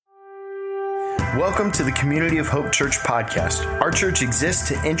Welcome to the Community of Hope Church podcast. Our church exists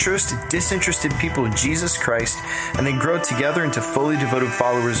to interest disinterested people in Jesus Christ and then grow together into fully devoted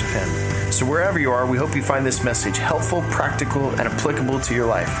followers of Him. So wherever you are, we hope you find this message helpful, practical, and applicable to your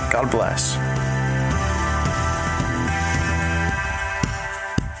life. God bless.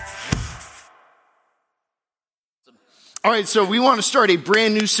 All right, so we want to start a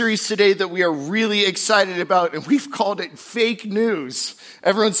brand new series today that we are really excited about, and we've called it Fake News.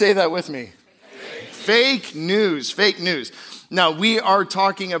 Everyone say that with me. Fake news, fake news. Now, we are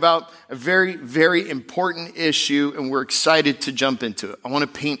talking about a very, very important issue, and we're excited to jump into it. I want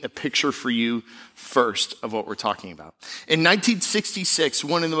to paint a picture for you first of what we're talking about. In 1966,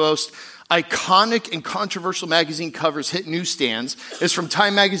 one of the most iconic and controversial magazine covers hit newsstands. It's from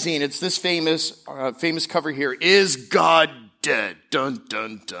Time magazine. It's this famous cover here. Is God dead? Dun,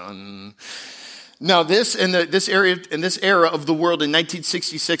 dun, dun. Now, this era of the world in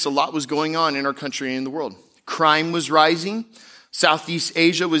 1966, a lot was going on in our country and in the world. Crime was rising. Southeast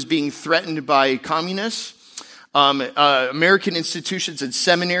Asia was being threatened by communists. American institutions and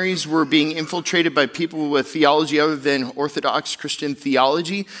seminaries were being infiltrated by people with theology other than Orthodox Christian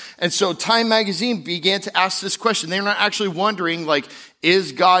theology. And so Time magazine began to ask this question. They're not actually wondering,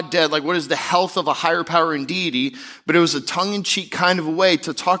 is God dead? What is the health of a higher power and deity? But it was a tongue-in-cheek kind of a way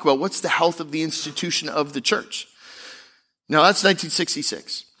to talk about what's the health of the institution of the church. Now, that's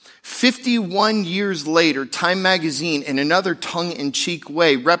 1966. 51 years later, Time magazine, in another tongue-in-cheek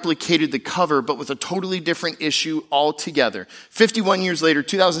way, replicated the cover, but with a totally different issue altogether. 51 years later,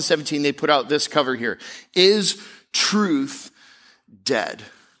 2017, they put out this cover here. Is truth dead?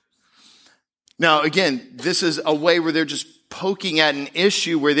 Now, again, this is a way where they're just poking at an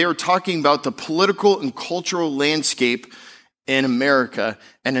issue where they were talking about the political and cultural landscape in America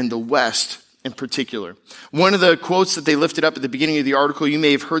and in the West in particular. One of the quotes that they lifted up at the beginning of the article, you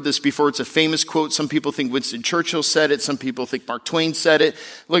may have heard this before. It's a famous quote. Some people think Winston Churchill said it. Some people think Mark Twain said it.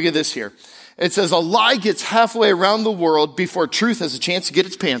 Look at this here. It says, a lie gets halfway around the world before truth has a chance to get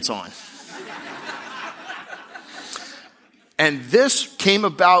its pants on. And this came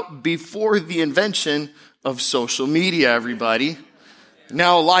about before the invention of social media, everybody.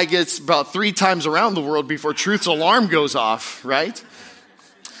 Now a lie gets about 3 times around the world before truth's alarm goes off, right?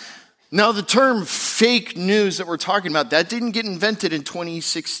 Now the term fake news that we're talking about, that didn't get invented in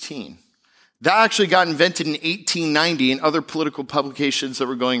 2016. That actually got invented in 1890 in other political publications that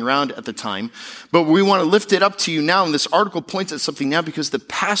were going around at the time. But we want to lift it up to you now, and this article points at something now because the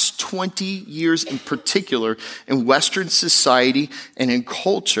past 20 years in particular in Western society and in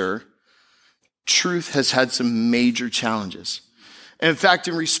culture, truth has had some major challenges. And in fact,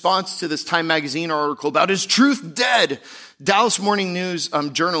 in response to this Time magazine article about is truth dead, Dallas Morning News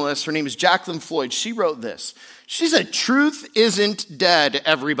journalist, her name is Jacqueline Floyd, she wrote this. She said, truth isn't dead,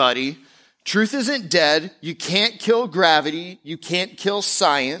 everybody. Truth isn't dead. You can't kill gravity. You can't kill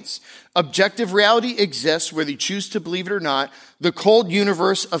science. Objective reality exists whether you choose to believe it or not. The cold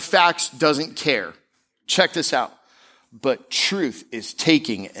universe of facts doesn't care. Check this out. But truth is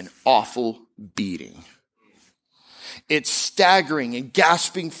taking an awful beating. It's staggering and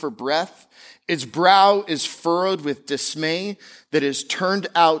gasping for breath. Its brow is furrowed with dismay that has turned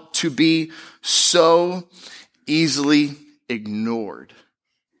out to be so easily ignored.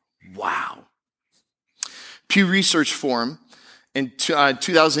 Wow. Pew Research Forum in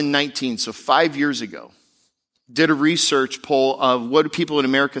 2019, so 5 years ago, did a research poll of what do people in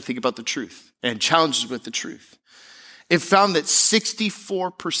America think about the truth and challenges with the truth. It found that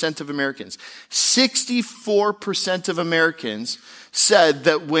 64% of Americans said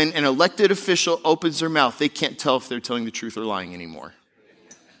that when an elected official opens their mouth, they can't tell if they're telling the truth or lying anymore.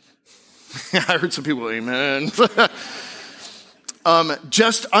 I heard some people, amen.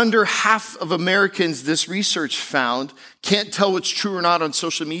 Just under half of Americans, this research found, can't tell what's true or not on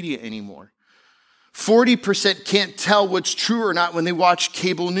social media anymore. 40% can't tell what's true or not when they watch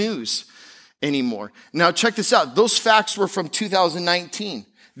cable news anymore. Now check this out. Those facts were from 2019.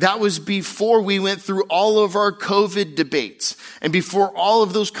 That was before we went through all of our COVID debates and before all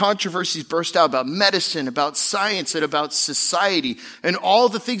of those controversies burst out about medicine, about science, and about society, and all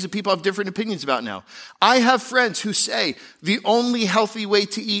the things that people have different opinions about now. I have friends who say the only healthy way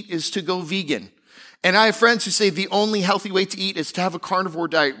to eat is to go vegan. And I have friends who say the only healthy way to eat is to have a carnivore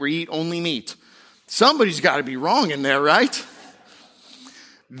diet where you eat only meat. Somebody's got to be wrong in there, right?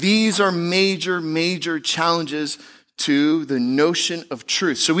 These are major, major challenges to the notion of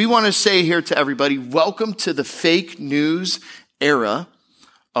truth. So we want to say here to everybody, welcome to the fake news era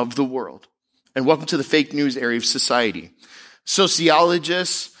of the world. And welcome to the fake news area of society.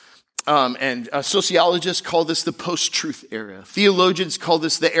 Sociologists And sociologists call this the post-truth era. Theologians call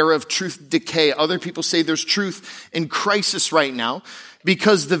this the era of truth decay. Other people say there's truth in crisis right now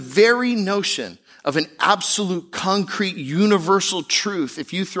because the very notion of an absolute, concrete, universal truth,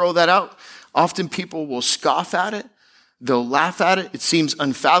 if you throw that out, often people will scoff at it. They'll laugh at it. It seems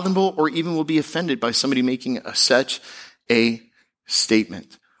unfathomable, or even will be offended by somebody making such a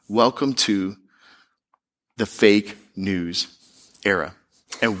statement. Welcome to the fake news era.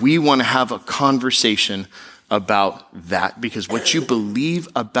 And we want to have a conversation about that, because what you believe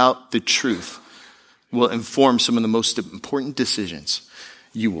about the truth will inform some of the most important decisions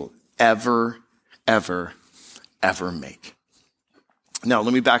you will ever make. Now,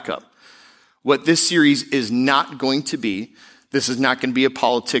 let me back up. What this series is not going to be, this is not going to be a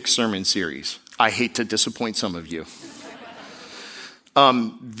politics sermon series. I hate to disappoint some of you.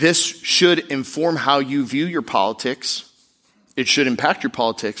 This should inform how you view your politics. It should impact your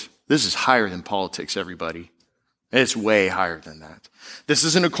politics. This is higher than politics, everybody. It's way higher than that. This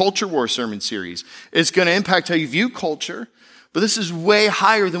isn't a culture war sermon series. It's going to impact how you view culture, but this is way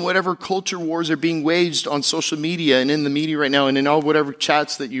higher than whatever culture wars are being waged on social media and in the media right now and in all whatever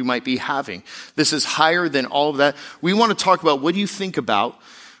chats that you might be having. This is higher than all of that. We want to talk about what do you think about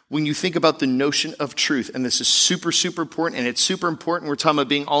when you think about the notion of truth. And this is super, super important. And it's super important. We're talking about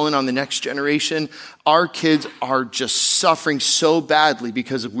being all in on the next generation. Our kids are just suffering so badly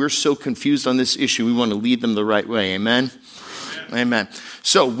because we're so confused on this issue. We want to lead them the right way. Amen? Amen.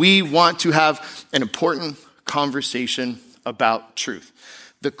 So we want to have an important conversation about truth.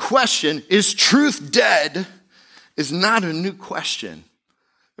 The question, is truth dead, is not a new question.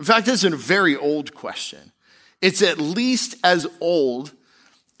 In fact, it's a very old question. It's at least as old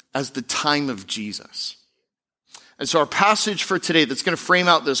as the time of Jesus. And so our passage for today that's going to frame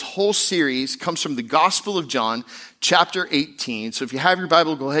out this whole series comes from the Gospel of John, chapter 18. So if you have your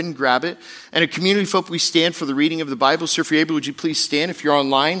Bible, go ahead and grab it. And at Community Folk, we stand for the reading of the Bible. So if you're able, would you please stand? If you're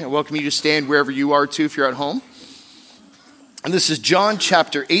online, I welcome you to stand wherever you are too if you're at home. And this is John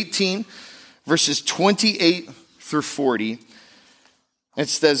chapter 18, verses 28 through 40. It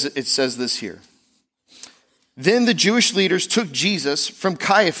says this here. Then the Jewish leaders took Jesus from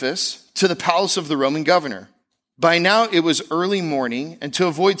Caiaphas to the palace of the Roman governor. By now it was early morning, and to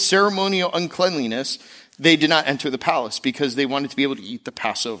avoid ceremonial uncleanliness, they did not enter the palace because they wanted to be able to eat the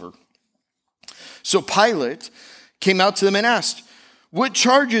Passover. So Pilate came out to them and asked, "What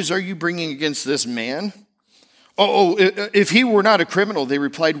charges are you bringing against this man?" Oh, if he were not a criminal, they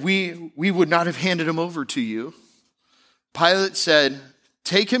replied, we would not have handed him over to you. Pilate said,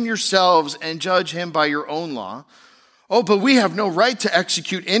 "Take him yourselves and judge him by your own law." "Oh, but we have no right to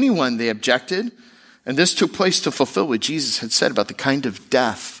execute anyone," they objected. And this took place to fulfill what Jesus had said about the kind of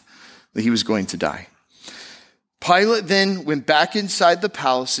death that he was going to die. Pilate then went back inside the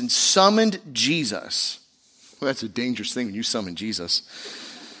palace and summoned Jesus. Well, that's a dangerous thing when you summon Jesus.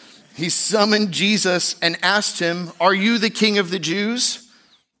 He summoned Jesus and asked him, "Are you the king of the Jews?"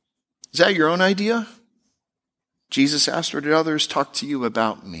 "Is that your own idea?" Jesus asked, "Or did others talk to you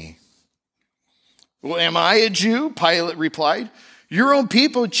about me?" "Well, am I a Jew?" Pilate replied. "Your own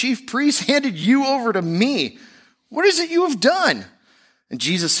people, chief priests, handed you over to me. What is it you have done?" And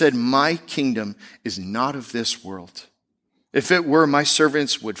Jesus said, "My kingdom is not of this world. If it were, my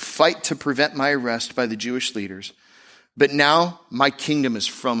servants would fight to prevent my arrest by the Jewish leaders. But now my kingdom is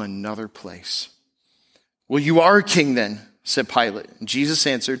from another place." "Well, you are a king then," said Pilate. And Jesus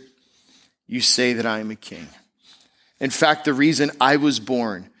answered, "You say that I am a king. In fact, the reason I was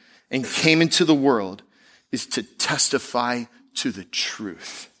born and came into the world is to testify to the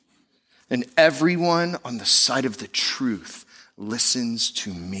truth. And everyone on the side of the truth listens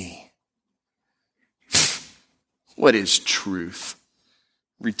to me." "What is truth?"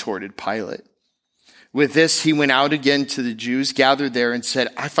 retorted Pilate. With this, he went out again to the Jews gathered there and said,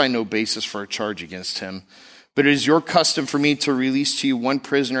 "I find no basis for a charge against him. But it is your custom for me to release to you one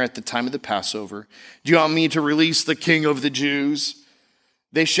prisoner at the time of the Passover. Do you want me to release the king of the Jews?"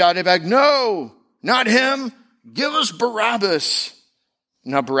 They shouted back, "No, not him. Give us Barabbas."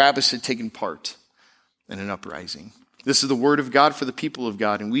 Now Barabbas had taken part in an uprising. This is the word of God for the people of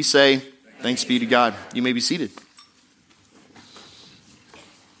God. And we say, thanks be to God. You may be seated.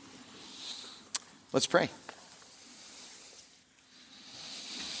 Let's pray.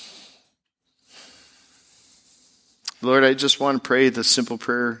 Lord, I just want to pray the simple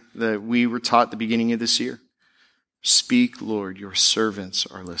prayer that we were taught at the beginning of this year. Speak, Lord, your servants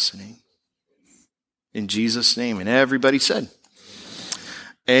are listening. In Jesus' name. And everybody said,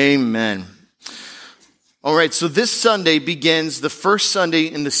 Amen. All right. right, so this Sunday begins the first Sunday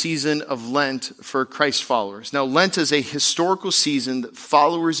in the season of Lent for Christ followers. Now, Lent is a historical season that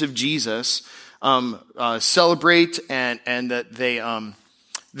followers of Jesus celebrate and that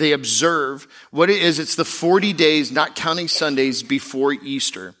they observe. What it is, it's the 40 days, not counting Sundays, before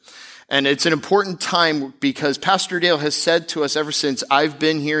Easter. And it's an important time because Pastor Dale has said to us ever since I've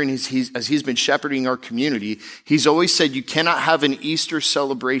been here and as he's been shepherding our community, he's always said you cannot have an Easter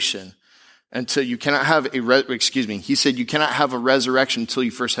celebration until you cannot have he said you cannot have a resurrection until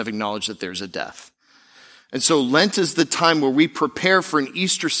you first have acknowledged that there's a death. And so Lent is the time where we prepare for an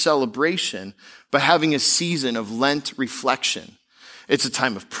Easter celebration by having a season of Lent reflection. It's a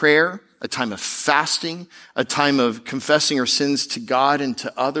time of prayer, a time of fasting, a time of confessing our sins to God and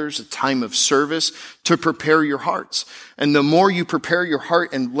to others, a time of service to prepare your hearts. And the more you prepare your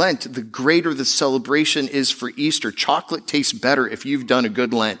heart in Lent, the greater the celebration is for Easter. Chocolate tastes better if you've done a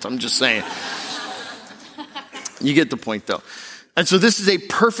good Lent. I'm just saying. You get the point, though. And so this is a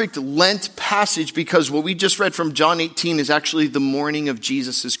perfect Lent passage because what we just read from John 18 is actually the morning of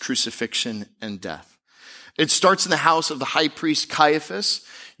Jesus' crucifixion and death. It starts in the house of the high priest Caiaphas.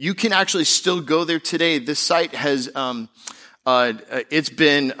 You can actually still go there today. This site has, it's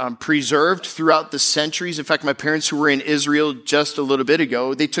been preserved throughout the centuries. In fact, my parents who were in Israel just a little bit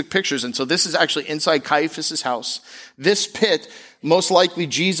ago, they took pictures. And so this is actually inside Caiaphas' house. This pit, most likely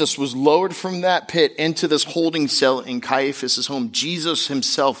Jesus was lowered from that pit into this holding cell in Caiaphas' home. Jesus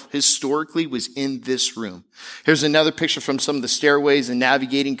himself historically was in this room. Here's another picture from some of the stairways and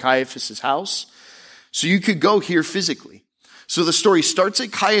navigating Caiaphas' house. So you could go here physically. So the story starts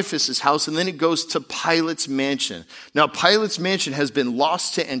at Caiaphas' house and then it goes to Pilate's mansion. Now, Pilate's mansion has been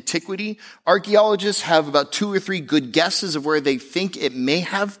lost to antiquity. Archaeologists have about 2 or 3 good guesses of where they think it may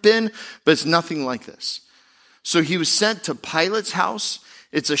have been, but it's nothing like this. So he was sent to Pilate's house.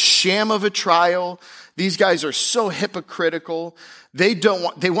 It's a sham of a trial. These guys are so hypocritical. They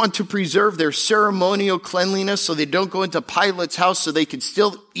want to preserve their ceremonial cleanliness so they don't go into Pilate's house so they can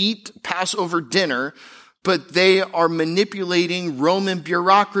still eat Passover dinner, but they are manipulating Roman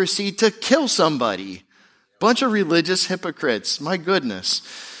bureaucracy to kill somebody. Bunch of religious hypocrites. My goodness.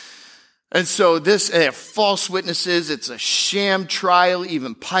 And so they have false witnesses. It's a sham trial.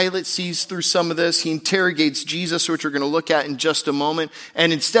 Even Pilate sees through some of this. He interrogates Jesus, which we're going to look at in just a moment.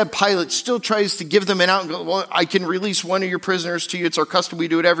 And instead, Pilate still tries to give them an out and go, well, I can release one of your prisoners to you. It's our custom. We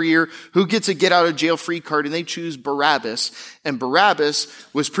do it every year. Who gets a get out of jail free card? And they choose Barabbas. And Barabbas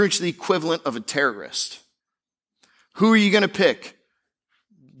was pretty much the equivalent of a terrorist. Who are you going to pick?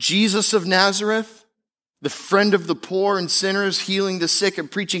 Jesus of Nazareth? The friend of the poor and sinners, healing the sick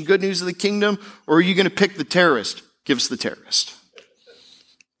and preaching good news of the kingdom? Or are you going to pick the terrorist? Give us the terrorist.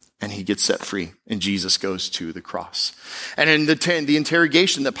 And he gets set free, and Jesus goes to the cross. And in the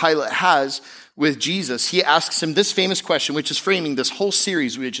interrogation that Pilate has with Jesus, he asks him this famous question, which is framing this whole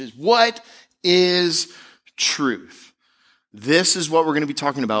series, which is, what is truth? This is what we're going to be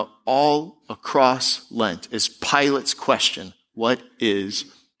talking about all across Lent, is Pilate's question, what is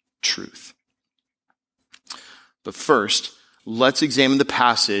truth? But first, let's examine the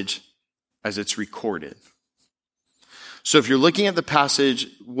passage as it's recorded. So if you're looking at the passage,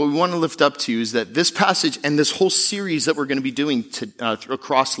 what we want to lift up to you is that this passage and this whole series that we're going to be doing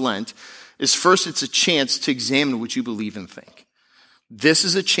across Lent is first, it's a chance to examine what you believe and think. This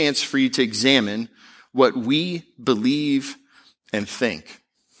is a chance for you to examine what we believe and think.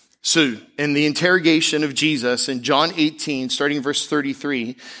 So in the interrogation of Jesus in John 18, starting in verse 33,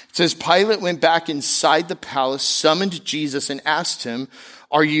 it says, Pilate went back inside the palace, summoned Jesus, and asked him,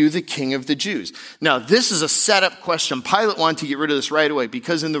 are you the king of the Jews? Now, this is a setup question. Pilate wanted to get rid of this right away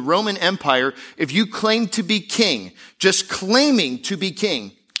because in the Roman Empire, if you claimed to be king, just claiming to be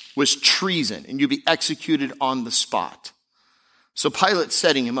king was treason, and you'd be executed on the spot. So Pilate's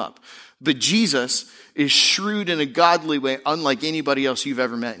setting him up. But Jesus is shrewd in a godly way, unlike anybody else you've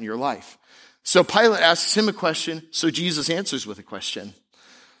ever met in your life. So Pilate asks him a question, so Jesus answers with a question.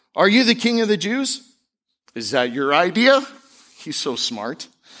 Are you the king of the Jews? Is that your idea? He's so smart.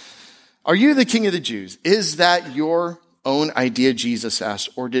 Are you the king of the Jews? Is that your own idea, Jesus asked,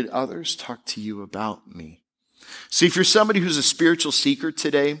 or did others talk to you about me? See, if you're somebody who's a spiritual seeker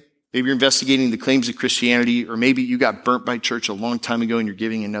today, maybe you're investigating the claims of Christianity, or maybe you got burnt by church a long time ago and you're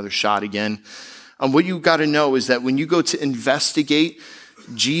giving another shot again. What you got to know is that when you go to investigate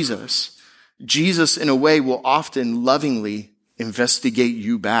Jesus, Jesus in a way will often lovingly investigate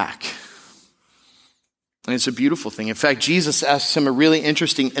you back. And it's a beautiful thing. In fact, Jesus asks him a really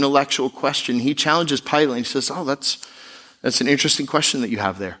interesting intellectual question. He challenges Pilate and he says, oh, that's an interesting question that you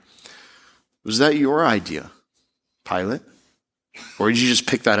have there. Was that your idea, Pilate? Or did you just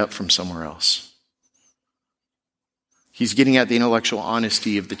pick that up from somewhere else? He's getting at the intellectual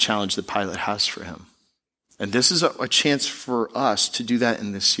honesty of the challenge that Pilate has for him. And this is a chance for us to do that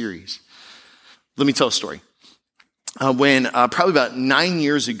in this series. Let me tell a story. When probably about 9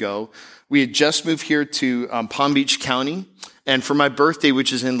 years ago, we had just moved here to Palm Beach County. And for my birthday,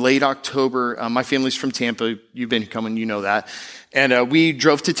 which is in late October, my family's from Tampa. You've been coming, you know that. And we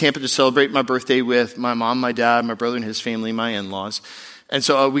drove to Tampa to celebrate my birthday with my mom, my dad, my brother and his family, my in-laws. And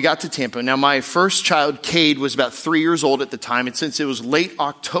so we got to Tampa. Now, my first child, Cade, was about 3 years old at the time. And since it was late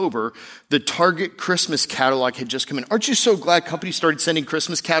October, the Target Christmas catalog had just come in. Aren't you so glad companies started sending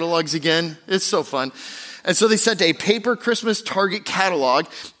Christmas catalogs again? It's so fun. And so they sent a paper Christmas Target catalog,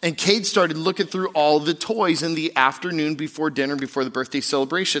 and Cade started looking through all the toys in the afternoon before dinner, before the birthday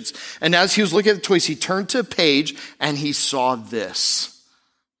celebrations. And as he was looking at the toys, he turned to a page, and he saw this.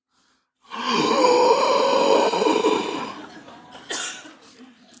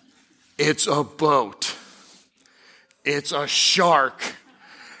 It's a boat. It's a shark.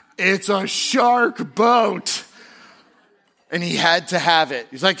 It's a shark boat. And he had to have it.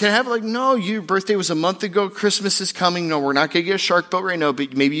 He's like, can I have it? Like, no, your birthday was a month ago. Christmas is coming. No, we're not going to get a shark boat right now,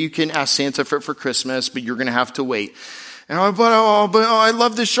 but maybe you can ask Santa for it for Christmas, but you're going to have to wait. And I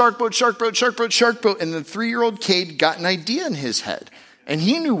love this shark boat, shark boat, shark boat, shark boat. And the 3-year-old Cade got an idea in his head. And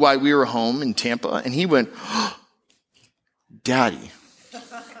he knew why we were home in Tampa. And he went, Daddy,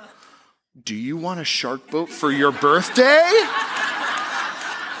 do you want a shark boat for your birthday?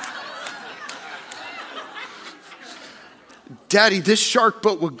 Daddy, this shark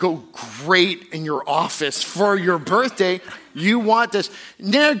boat would go great in your office for your birthday. You want this.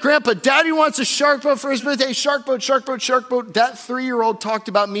 Nah, Grandpa, Daddy wants a shark boat for his birthday. Shark boat, shark boat, shark boat. That 3-year-old talked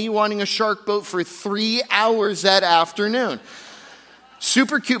about me wanting a shark boat for 3 hours that afternoon.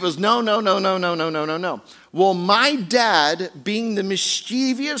 Super cute. Was no. Well, my dad, being the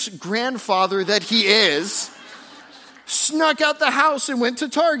mischievous grandfather that he is, snuck out the house and went to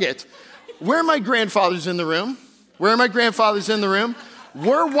Target. Where are my grandfathers in the room? Where are my grandfathers in the room?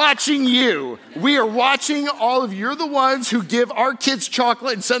 We're watching you. We are watching all of you. You're the ones who give our kids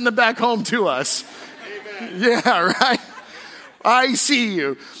chocolate and send them back home to us. Amen. Yeah, right? I see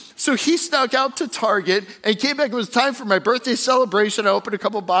you. So he snuck out to Target and came back. It was time for my birthday celebration. I opened a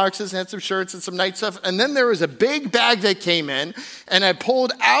couple boxes and had some shirts and some night stuff. And then there was a big bag that came in. And I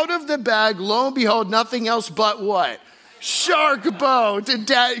pulled out of the bag, lo and behold, nothing else but what? Shark boat. And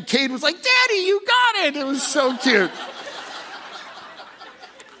Cade was like, Daddy, you got it. It was so cute.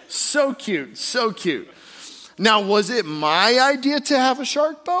 So cute. So cute. Now, was it my idea to have a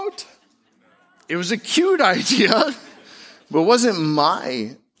shark boat? It was a cute idea, but it wasn't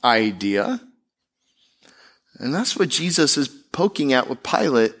my idea. And that's what Jesus is poking at with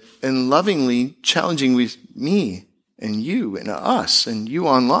Pilate and lovingly challenging with me and you and us and you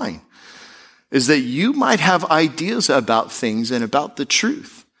online. Is that you might have ideas about things and about the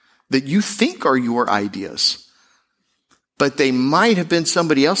truth that you think are your ideas, but they might have been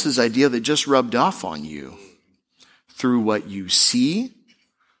somebody else's idea that just rubbed off on you through what you see,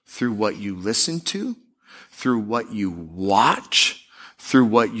 through what you listen to, through what you watch, through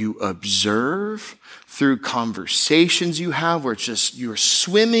what you observe, through conversations you have where it's just you're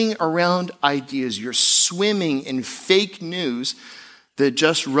swimming around ideas, you're swimming in fake news that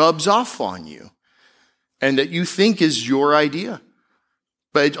just rubs off on you and that you think is your idea.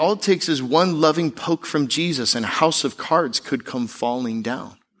 But all it takes is one loving poke from Jesus and a house of cards could come falling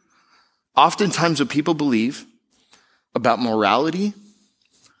down. Oftentimes what people believe about morality,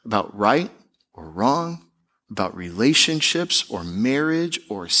 about right or wrong, about relationships or marriage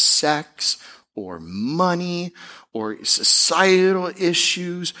or sex or money or societal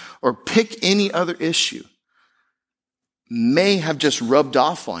issues or pick any other issue, may have just rubbed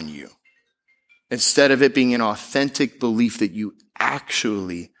off on you instead of it being an authentic belief that you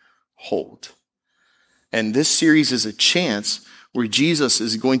actually hold. And this series is a chance where Jesus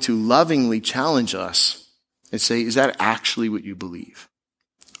is going to lovingly challenge us and say, is that actually what you believe?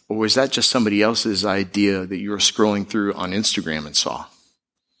 Or is that just somebody else's idea that you were scrolling through on Instagram and saw?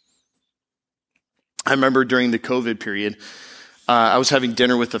 I remember during the COVID period, I was having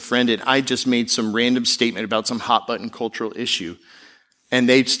dinner with a friend and I just made some random statement about some hot button cultural issue. And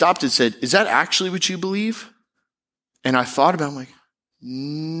they stopped and said, is that actually what you believe? And I thought about it, I'm like,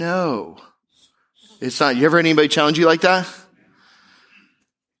 no, it's not. You ever had anybody challenge you like that?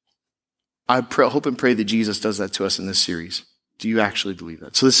 I hope and pray that Jesus does that to us in this series. Do you actually believe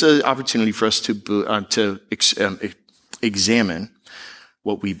that? So this is an opportunity for us to examine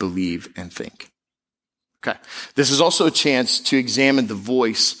what we believe and think. Okay. This is also a chance to examine the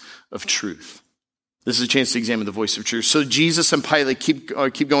voice of truth. This is a chance to examine the voice of truth. So Jesus and Pilate keep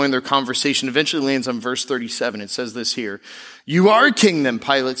going their conversation. Eventually lands on verse 37. It says this here. You are a king, then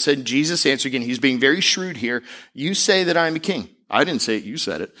Pilate said. Jesus answered again. He's being very shrewd here. You say that I'm a king. I didn't say it. You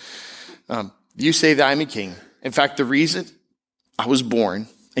said it. You say that I'm a king. In fact, the reason I was born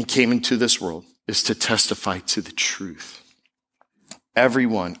and came into this world is to testify to the truth.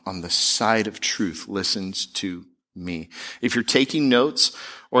 Everyone on the side of truth listens to me. If you're taking notes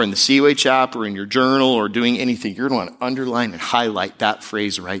or in the COH app or in your journal or doing anything, you're going to want to underline and highlight that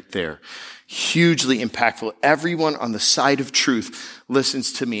phrase right there. Hugely impactful. Everyone on the side of truth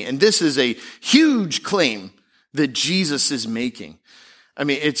listens to me. And this is a huge claim that Jesus is making. I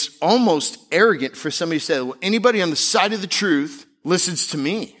mean, it's almost arrogant for somebody to say, well, anybody on the side of the truth listens to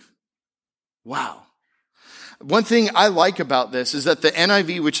me. Wow. One thing I like about this is that the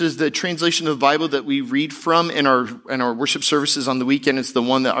NIV, which is the translation of the Bible that we read from in our worship services on the weekend, it's the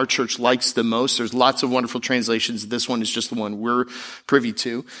one that our church likes the most. There's lots of wonderful translations. This one is just the one we're privy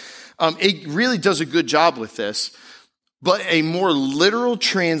to. It really does a good job with this, but a more literal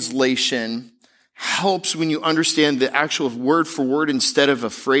translation helps when you understand the actual word for word instead of a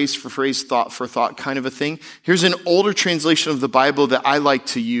phrase for phrase, thought for thought kind of a thing. Here's an older translation of the Bible that I like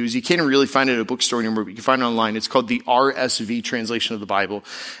to use. You can't even really find it at a bookstore anymore, but you can find it online. It's called the RSV translation of the Bible.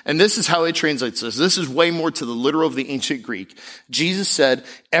 And this is how it translates this. This is way more to the literal of the ancient Greek. Jesus said,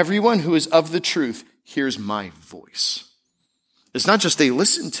 everyone who is of the truth hears my voice. It's not just they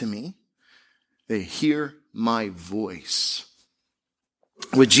listen to me, they hear my voice.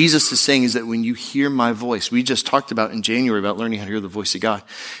 What Jesus is saying is that when you hear my voice, we just talked about in January about learning how to hear the voice of God.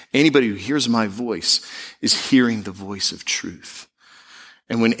 Anybody who hears my voice is hearing the voice of truth.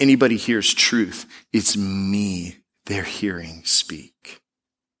 And when anybody hears truth, it's me they're hearing speak.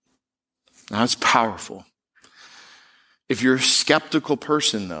 Now, that's powerful. If you're a skeptical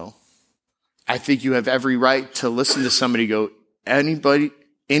person, though, I think you have every right to listen to somebody go, anybody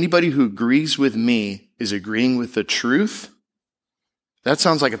who agrees with me is agreeing with the truth. That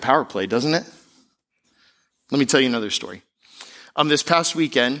sounds like a power play, doesn't it? Let me tell you another story. This past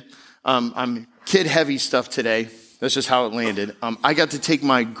weekend, I'm kid-heavy stuff today. That's just how it landed. I got to take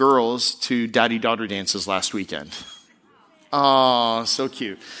my girls to daddy-daughter dances last weekend. Oh, so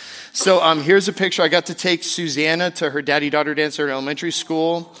cute. So here's a picture. I got to take Susanna to her daddy-daughter dance at her elementary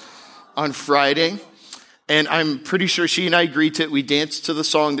school on Friday. And I'm pretty sure she and I agreed to it. We danced to the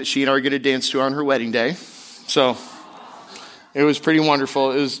song that she and I are going to dance to on her wedding day. So it was pretty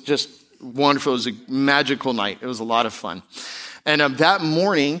wonderful. It was just wonderful. It was a magical night. It was a lot of fun. And that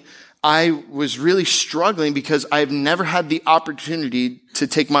morning, I was really struggling because I've never had the opportunity to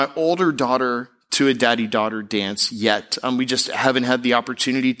take my older daughter to a daddy-daughter dance yet. We just haven't had the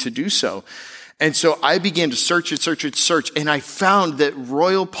opportunity to do so. And so I began to search, and I found that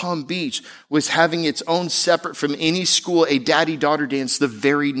Royal Palm Beach was having its own separate from any school, a daddy-daughter dance the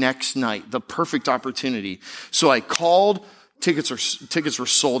very next night. The perfect opportunity. So I called. Tickets were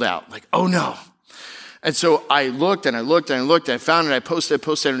sold out. Like, oh no. And so I looked and I found it. I posted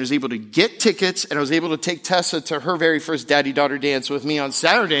and was able to get tickets, and I was able to take Tessa to her very first daddy-daughter dance with me on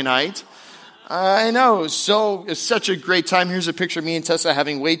Saturday night. I know. So it's such a great time. Here's a picture of me and Tessa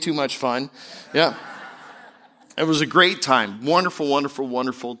having way too much fun. Yeah. It was a great time. Wonderful, wonderful,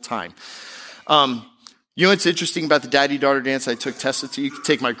 wonderful time. You know what's interesting about the daddy-daughter dance I took Tessa to? You can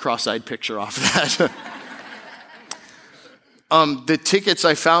take my cross-eyed picture off of that. The tickets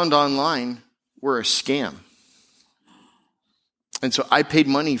I found online were a scam. And so I paid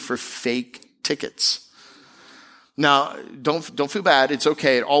money for fake tickets. Now, don't feel bad. It's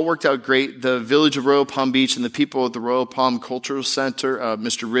okay. It all worked out great. The village of Royal Palm Beach and the people at the Royal Palm Cultural Center,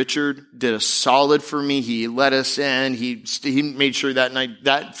 Mr. Richard, did a solid for me. He let us in. He made sure that night,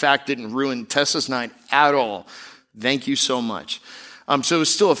 that fact didn't ruin Tessa's night at all. Thank you so much. So it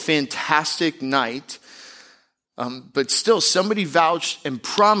was still a fantastic night. But still, somebody vouched and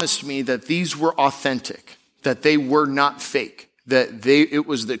promised me that these were authentic, that they were not fake, that it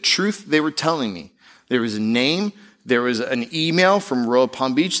was the truth they were telling me. There was a name, there was an email from Royal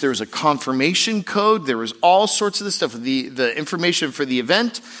Palm Beach, there was a confirmation code, there was all sorts of this stuff, the information for the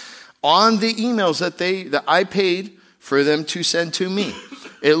event on the emails that I paid for them to send to me.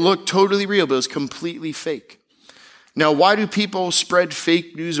 It looked totally real, but it was completely fake. Now, why do people spread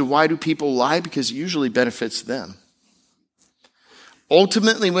fake news and why do people lie? Because it usually benefits them.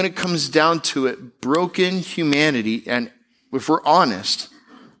 Ultimately, when it comes down to it, broken humanity, and if we're honest,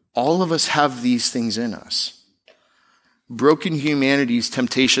 all of us have these things in us. Broken humanity's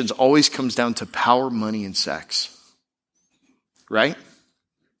temptations always comes down to power, money, and sex. Right?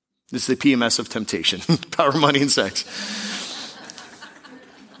 This is the PMS of temptation. Power, money, and sex.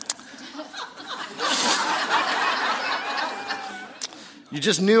 You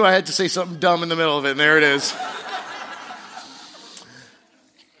just knew I had to say something dumb in the middle of it, and there it is.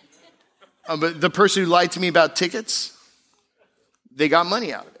 But the person who lied to me about tickets, they got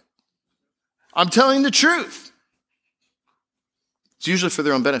money out of it. I'm telling the truth. It's usually for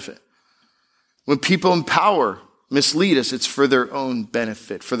their own benefit. When people in power mislead us, it's for their own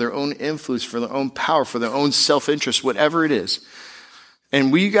benefit, for their own influence, for their own power, for their own self-interest, whatever it is.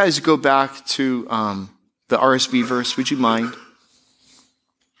 And will you guys go back to the RSV verse? Would you mind?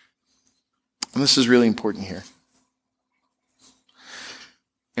 And this is really important here.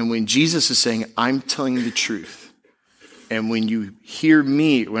 And when Jesus is saying, I'm telling you the truth, and when you hear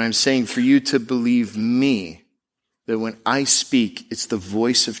me, when I'm saying for you to believe me, that when I speak, it's the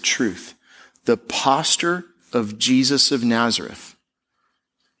voice of truth. The posture of Jesus of Nazareth,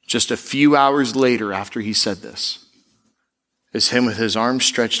 just a few hours later after he said this, is him with his arms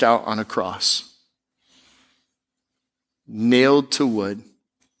stretched out on a cross, nailed to wood,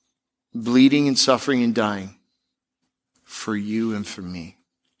 bleeding and suffering and dying for you and for me,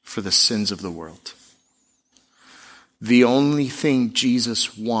 for the sins of the world. The only thing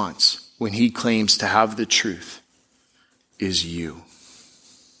Jesus wants when he claims to have the truth is you.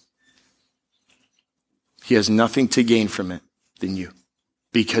 He has nothing to gain from it than you,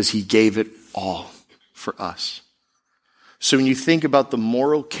 because he gave it all for us. So when you think about the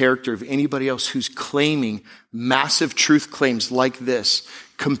moral character of anybody else who's claiming massive truth claims like this,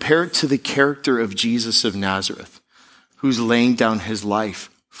 compare it to the character of Jesus of Nazareth, who's laying down his life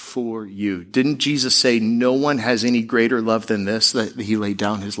for you. Didn't Jesus say no one has any greater love than this, that he laid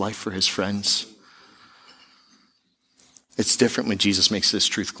down his life for his friends? It's different when Jesus makes this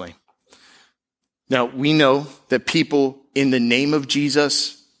truth claim. Now, we know that people in the name of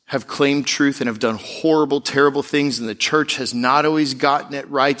Jesus have claimed truth and have done horrible, terrible things, and the church has not always gotten it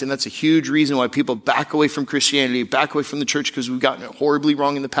right, and that's a huge reason why people back away from Christianity, back away from the church, because we've gotten it horribly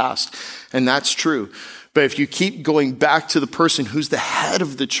wrong in the past, and that's true. But if you keep going back to the person who's the head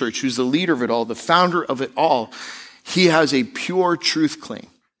of the church, who's the leader of it all, the founder of it all, he has a pure truth claim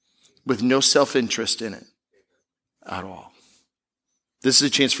with no self-interest in it at all. This is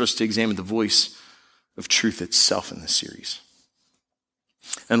a chance for us to examine the voice of truth itself in this series.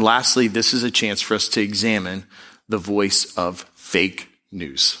 And lastly, this is a chance for us to examine the voice of fake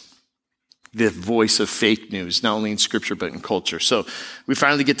news. The voice of fake news, not only in scripture, but in culture. So we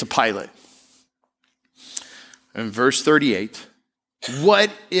finally get to Pilate. In verse 38, what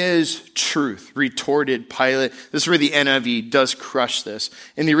is truth? Retorted Pilate. This is where the NIV does crush this.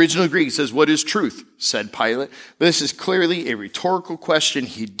 In the original Greek, it says, what is truth? Said Pilate. But this is clearly a rhetorical question.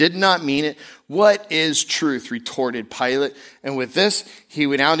 He did not mean it. What is truth? Retorted Pilate. And with this, he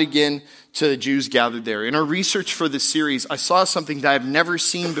went out again to the Jews gathered there. In our research for this series, I saw something that I've never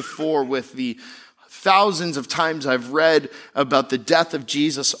seen before with the thousands of times I've read about the death of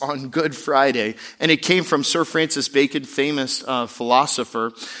Jesus on Good Friday. And it came from Sir Francis Bacon, famous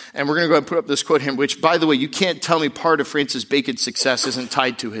philosopher. And we're going to go ahead and put up this quote here, which, by the way, you can't tell me part of Francis Bacon's success isn't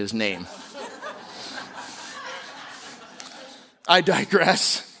tied to his name. I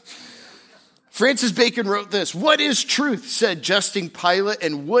digress. Francis Bacon wrote this: what is truth? Said jesting Pilate,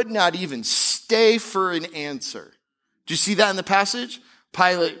 and would not even stay for an answer. Do you see that in the passage?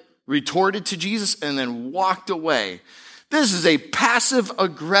 Pilate retorted to Jesus and then walked away. This is a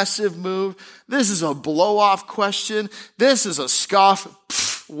passive-aggressive move. This is a blow-off question. This is a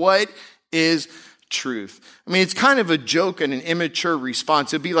scoff. What is truth? I mean, it's kind of a joke and an immature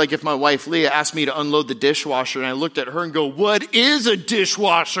response. It'd be like if my wife Leah asked me to unload the dishwasher and I looked at her and go, what is a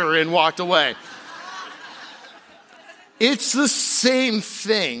dishwasher? And walked away. It's the same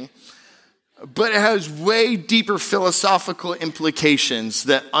thing, but it has way deeper philosophical implications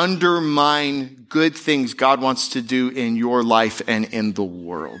that undermine good things God wants to do in your life and in the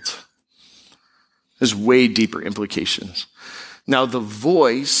world. There's way deeper implications. Now, the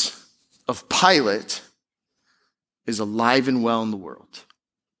voice of Pilate is alive and well in the world.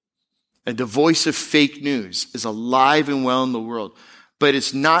 And the voice of fake news is alive and well in the world. But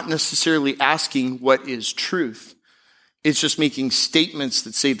it's not necessarily asking what is truth. It's just making statements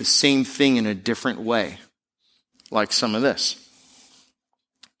that say the same thing in a different way, like some of this.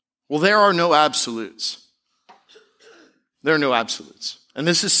 Well, there are no absolutes. There are no absolutes. And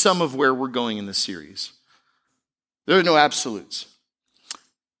this is some of where we're going in this series. There are no absolutes.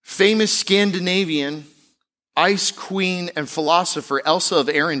 Famous Scandinavian ice queen and philosopher Elsa of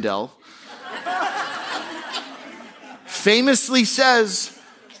Arendelle famously says,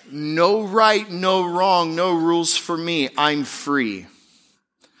 no right, no wrong, no rules for me. I'm free.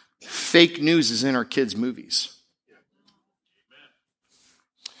 Fake news is in our kids' movies.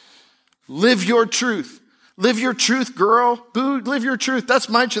 Live your truth. Live your truth, girl. Boo, live your truth. That's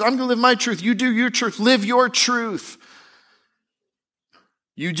my truth. I'm going to live my truth. You do your truth. Live your truth.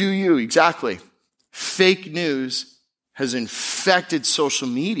 You do you, exactly. Fake news has infected social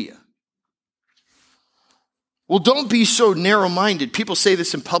media. Well, don't be so narrow-minded. People say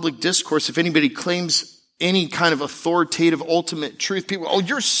this in public discourse. If anybody claims any kind of authoritative, ultimate truth, people, oh,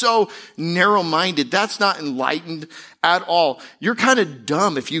 you're so narrow-minded. That's not enlightened at all. You're kind of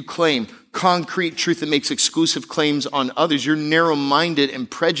dumb if you claim concrete truth that makes exclusive claims on others. You're narrow-minded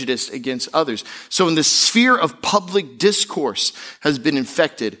and prejudiced against others. So in the sphere of public discourse has been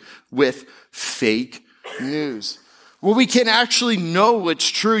infected with fake news. Well, we can't actually know what's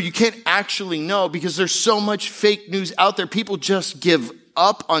true. You can't actually know because there's so much fake news out there. People just give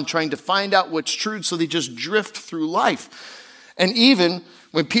up on trying to find out what's true, so they just drift through life. And even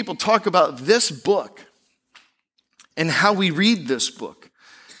when people talk about this book and how we read this book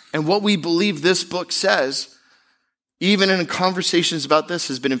and what we believe this book says, even in conversations about this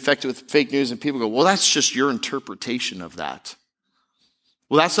has been infected with fake news, and people go, well, that's just your interpretation of that.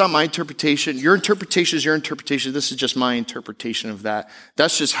 Well, that's not my interpretation. Your interpretation is your interpretation. This is just my interpretation of that.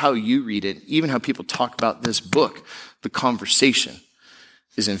 That's just how you read it. Even how people talk about this book, the conversation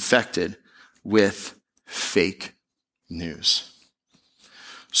is infected with fake news.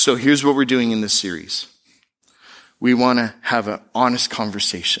 So here's what we're doing in this series. We want to have an honest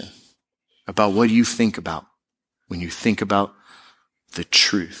conversation about what you think about when you think about the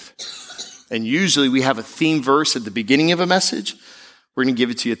truth. And usually we have a theme verse at the beginning of a message. We're going to give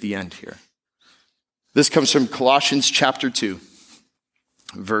it to you at the end here. This comes from Colossians chapter 2,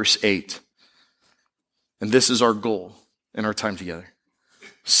 verse 8. And this is our goal in our time together.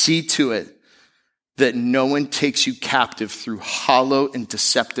 See to it that no one takes you captive through hollow and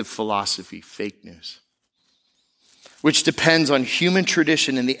deceptive philosophy, fake news, which depends on human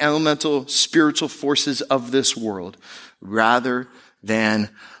tradition and the elemental spiritual forces of this world rather than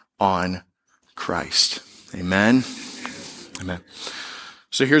on Christ. Amen. Amen.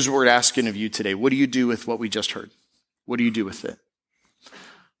 So here's what we're asking of you today. What do you do with what we just heard? What do you do with it?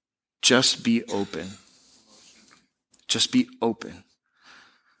 Just be open. Just be open.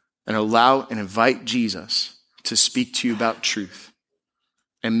 And allow and invite Jesus to speak to you about truth.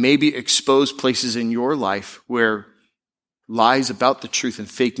 And maybe expose places in your life where lies about the truth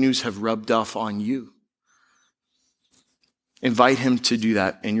and fake news have rubbed off on you. Invite him to do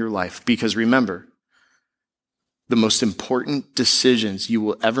that in your life. Because remember, the most important decisions you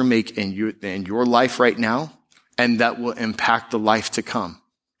will ever make in your life right now, and that will impact the life to come,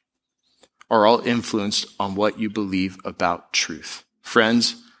 are all influenced on what you believe about truth.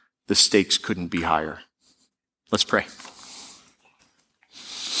 Friends, the stakes couldn't be higher. Let's pray.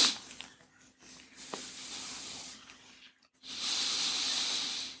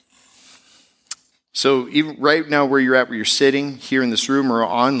 So even right now where you're at, where you're sitting, here in this room or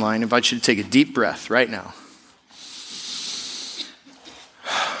online, I invite you to take a deep breath right now.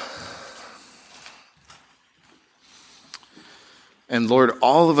 And Lord,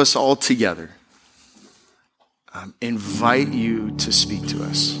 all of us all together, invite you to speak to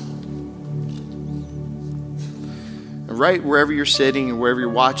us. And right wherever you're sitting and wherever you're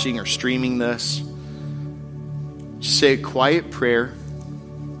watching or streaming this, just say a quiet prayer.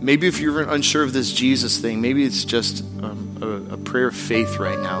 Maybe if you're unsure of this Jesus thing, maybe it's just a prayer of faith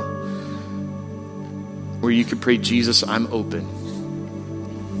right now, where you could pray, Jesus, I'm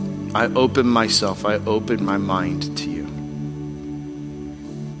open. I open myself. I open my mind to you.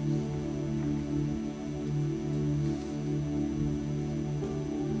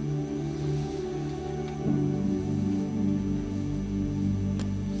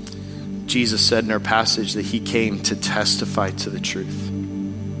 Jesus said in our passage that he came to testify to the truth.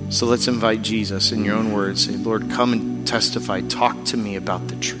 So let's invite Jesus in your own words. Say, Lord, come and testify. Talk to me about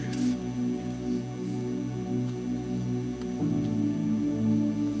the truth.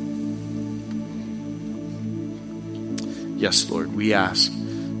 Yes, Lord, we ask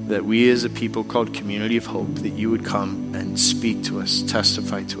that we as a people called Community of Hope, that you would come and speak to us,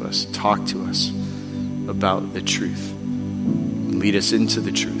 testify to us, talk to us about the truth. Lead us into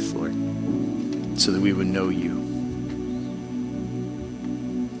the truth, Lord, so that we would know you.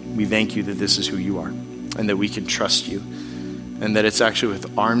 We thank you that this is who you are and that we can trust you, and that it's actually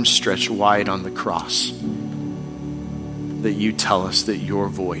with arms stretched wide on the cross that you tell us that your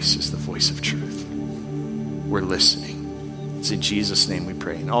voice is the voice of truth. We're listening. It's in Jesus' name we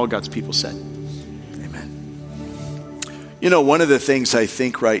pray. And all God's people said, amen. You know, one of the things I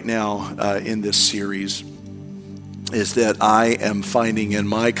think right now in this series is that I am finding in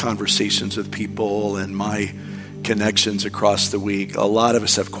my conversations with people and my connections across the week, a lot of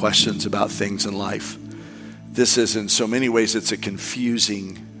us have questions about things in life. this is, in so many ways, it's a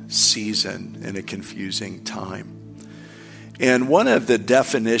confusing season and a confusing time. And one of the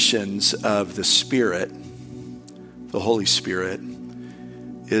definitions of the Spirit, the Holy Spirit,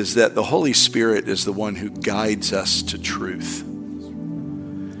 is that the Holy Spirit is the one who guides us to truth.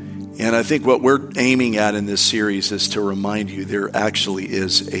 And I think what we're aiming at in this series is to remind you there actually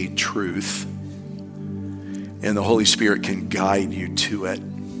is a truth, and the Holy Spirit can guide you to it.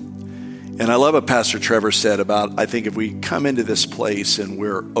 And I love what Pastor Trevor said about, I think if we come into this place and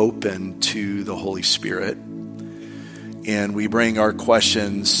we're open to the Holy Spirit and we bring our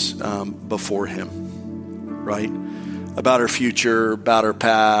questions before Him, right? About our future, about our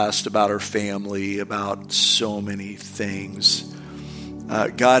past, about our family, about so many things.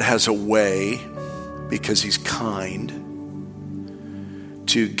 God has a way, because He's kind,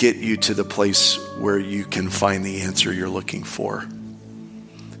 to get you to the place where you can find the answer you're looking for.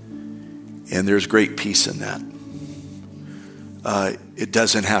 And there's great peace in that. It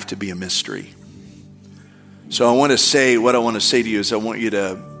doesn't have to be a mystery. So what I want to say to you is I want you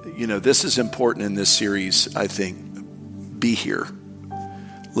to, this is important in this series, I think. Be here.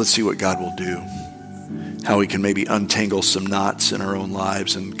 Let's see what God will do. How He can maybe untangle some knots in our own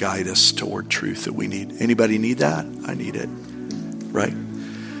lives and guide us toward truth that we need. Anybody need that? I need it. Right?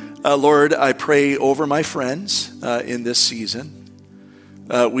 Lord, I pray over my friends in this season.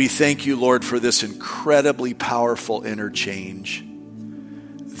 We thank you, Lord, for this incredibly powerful interchange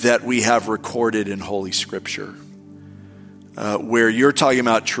that we have recorded in Holy Scripture, where you're talking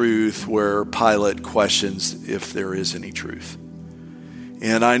about truth, where Pilate questions if there is any truth.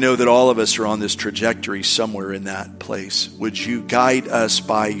 And I know that all of us are on this trajectory somewhere in that place. Would you guide us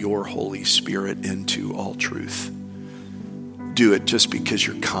by your Holy Spirit into all truth? Do it just because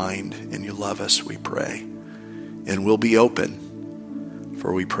you're kind and you love us, we pray. And we'll be open,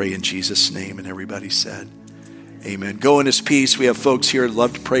 for we pray in Jesus' name. And everybody said, amen. Go in His peace. We have folks here who'd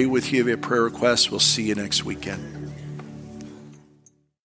love to pray with you. If you have prayer requests, we'll see you next weekend.